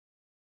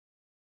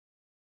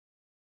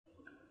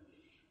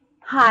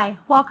Hi,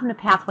 welcome to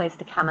Pathways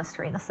to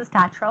Chemistry. This is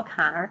Dr.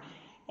 O'Connor,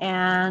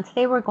 and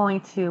today we're going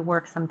to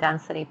work some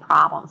density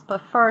problems.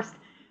 But first,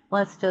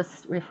 let's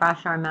just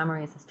refresh our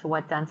memories as to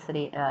what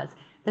density is.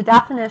 The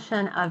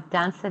definition of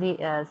density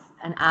is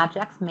an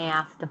object's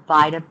mass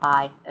divided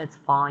by its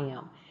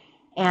volume.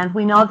 And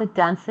we know that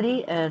density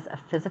is a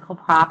physical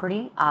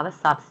property of a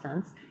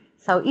substance,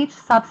 so each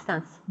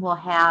substance will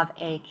have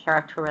a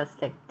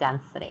characteristic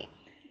density.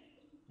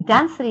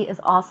 Density is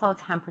also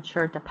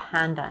temperature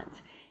dependent.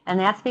 And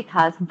that's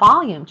because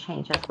volume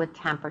changes with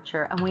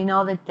temperature, and we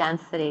know that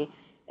density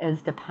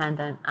is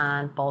dependent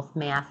on both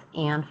mass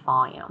and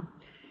volume.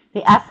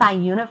 The SI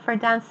unit for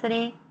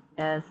density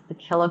is the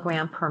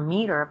kilogram per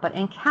meter, but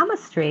in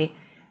chemistry,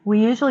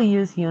 we usually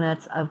use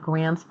units of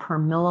grams per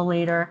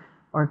milliliter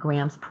or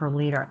grams per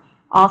liter.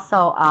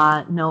 Also,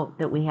 note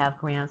that we have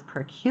grams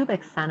per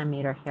cubic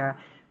centimeter here.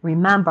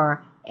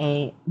 Remember,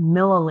 a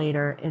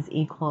milliliter is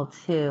equal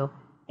to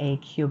a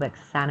cubic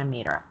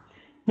centimeter.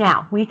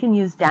 Now, we can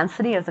use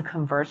density as a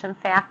conversion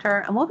factor,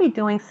 and we'll be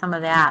doing some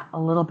of that a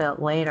little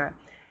bit later.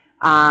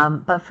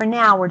 But for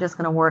now, we're just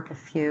going to work a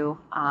few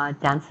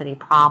density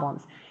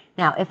problems.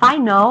 Now, if I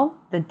know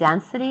the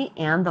density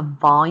and the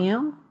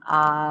volume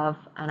of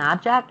an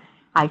object,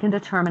 I can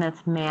determine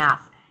its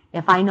mass.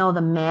 If I know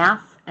the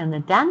mass and the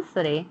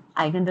density,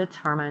 I can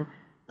determine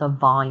the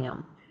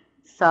volume.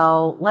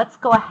 So let's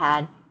go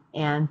ahead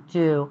and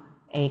do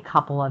a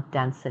couple of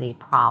density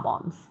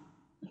problems.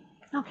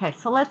 Okay,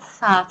 so let's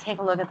take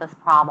a look at this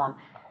problem.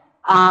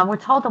 We're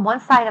told that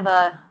one side of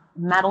a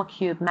metal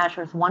cube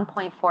measures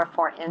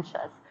 1.44 inches.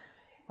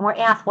 And we're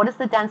asked, what is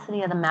the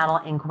density of the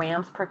metal in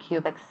grams per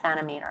cubic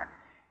centimeter?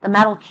 The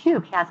metal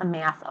cube has a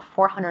mass of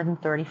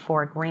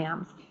 434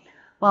 grams.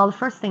 Well, the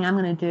first thing I'm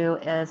going to do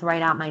is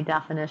write out my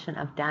definition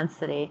of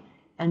density.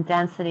 And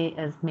density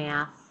is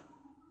mass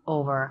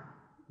over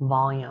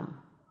volume.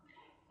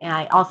 And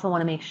I also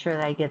want to make sure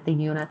that I get the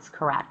units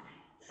correct.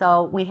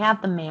 So we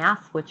have the mass,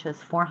 which is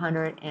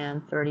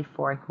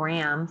 434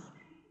 grams,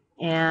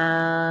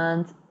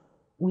 and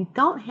we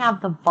don't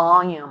have the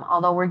volume,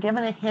 although we're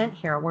given a hint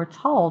here. We're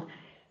told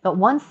that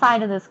one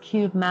side of this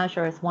cube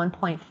measures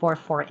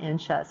 1.44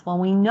 inches. Well,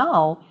 we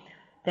know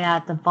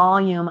that the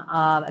volume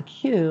of a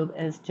cube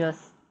is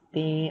just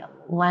the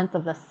length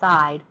of the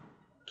side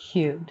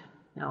cubed,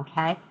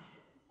 okay?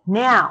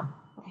 Now,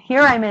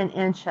 here I'm in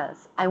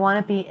inches. I want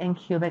to be in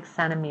cubic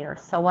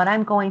centimeters. So what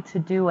I'm going to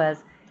do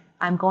is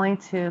I'm going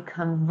to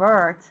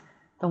convert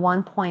the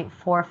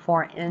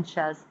 1.44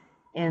 inches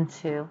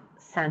into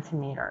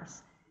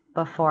centimeters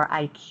before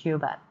I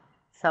cube it.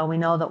 So we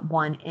know that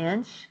 1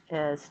 inch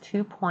is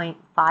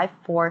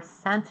 2.54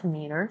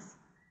 centimeters.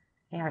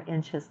 Our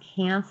inches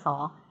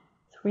cancel.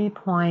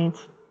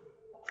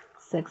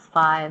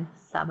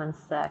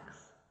 3.6576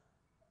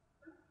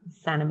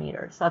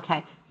 centimeters.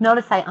 Okay,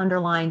 notice I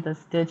underlined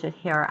this digit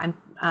here. I'm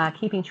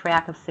keeping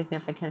track of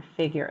significant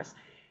figures.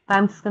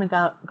 I'm just going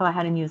to go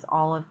ahead and use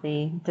all of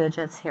the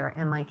digits here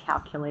in my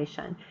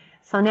calculation.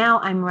 So now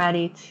I'm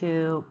ready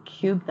to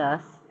cube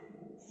this.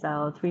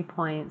 So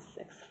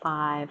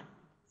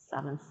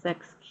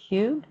 3.6576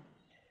 cubed.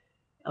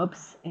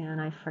 Oops,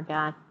 and I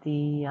forgot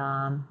the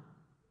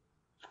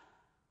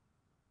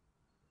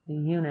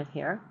unit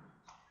here.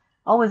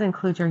 Always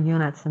include your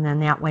units, and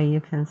then that way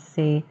you can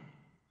see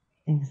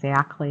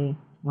exactly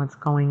what's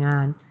going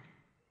on.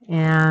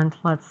 And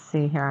let's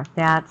see here.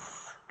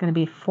 That's going to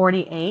be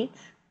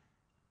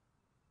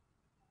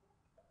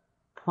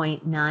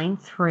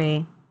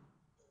 48.93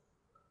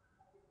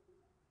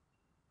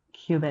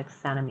 cubic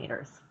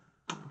centimeters.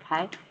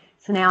 Okay,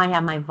 so now I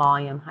have my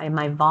volume. I have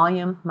my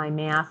volume, my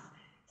mass,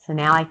 so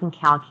now I can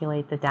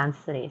calculate the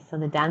density. So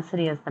the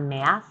density is the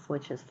mass,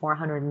 which is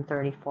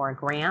 434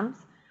 grams,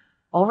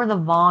 over the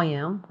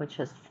volume, which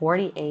is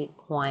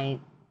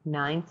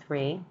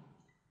 48.93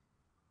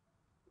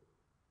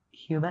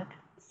 cubic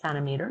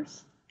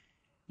centimeters.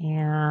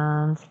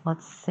 And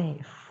let's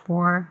see,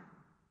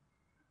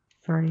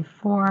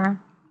 434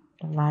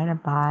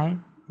 divided by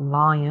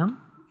volume,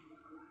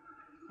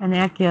 and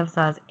that gives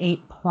us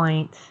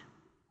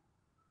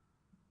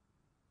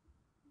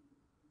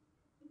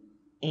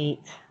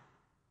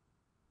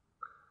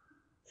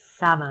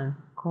 8.87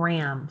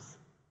 grams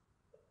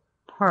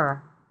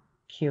per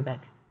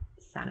cubic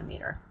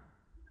centimeter.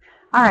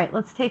 All right,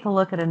 let's take a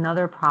look at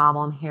another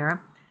problem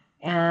here.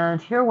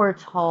 And here we're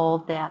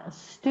told that a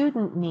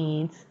student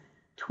needs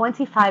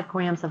 25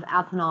 grams of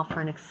ethanol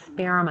for an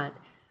experiment.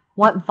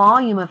 What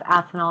volume of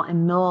ethanol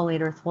in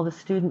milliliters will the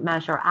student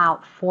measure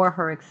out for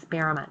her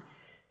experiment?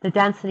 The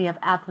density of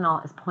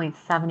ethanol is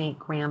 0.78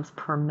 grams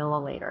per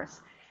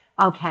milliliters.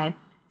 Okay,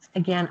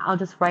 again, I'll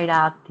just write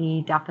out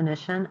the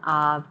definition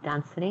of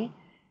density.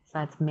 So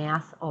that's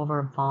mass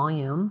over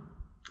volume.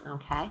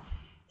 Okay,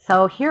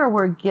 so here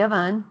we're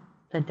given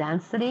the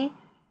density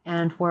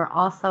and we're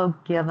also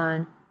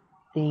given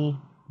the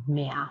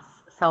mass.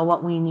 So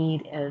what we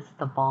need is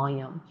the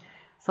volume.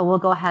 So we'll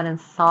go ahead and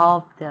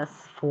solve this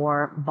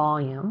for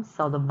volume.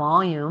 So the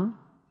volume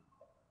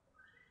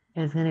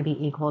is going to be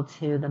equal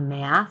to the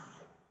mass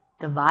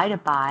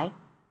divided by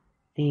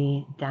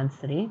the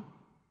density.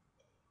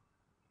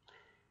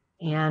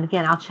 And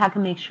again, I'll check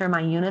and make sure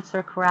my units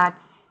are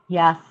correct.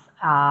 Yes,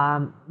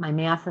 my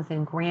mass is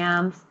in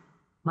grams.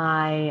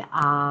 My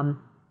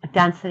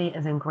density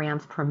is in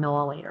grams per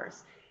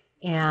milliliters.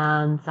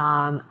 And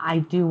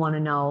I do want to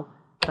know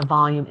the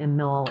volume in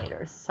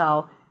milliliters.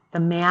 So the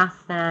mass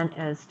then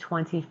is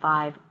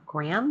 25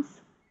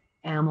 grams.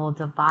 And we'll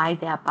divide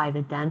that by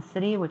the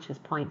density, which is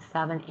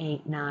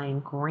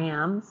 0.789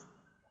 grams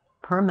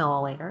per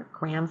milliliter.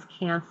 Grams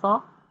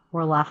cancel.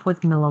 We're left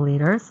with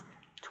milliliters.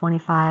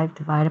 25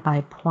 divided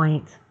by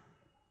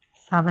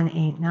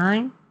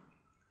 0.789.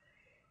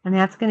 And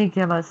that's going to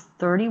give us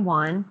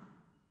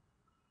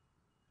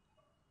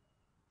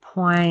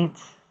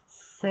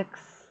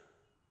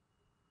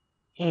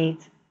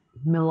 31.68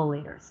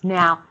 milliliters.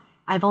 Now,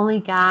 I've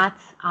only got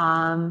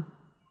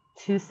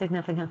two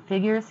significant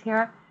figures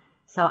here,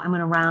 so I'm going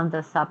to round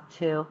this up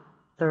to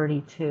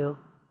 32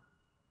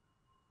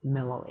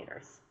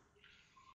 milliliters.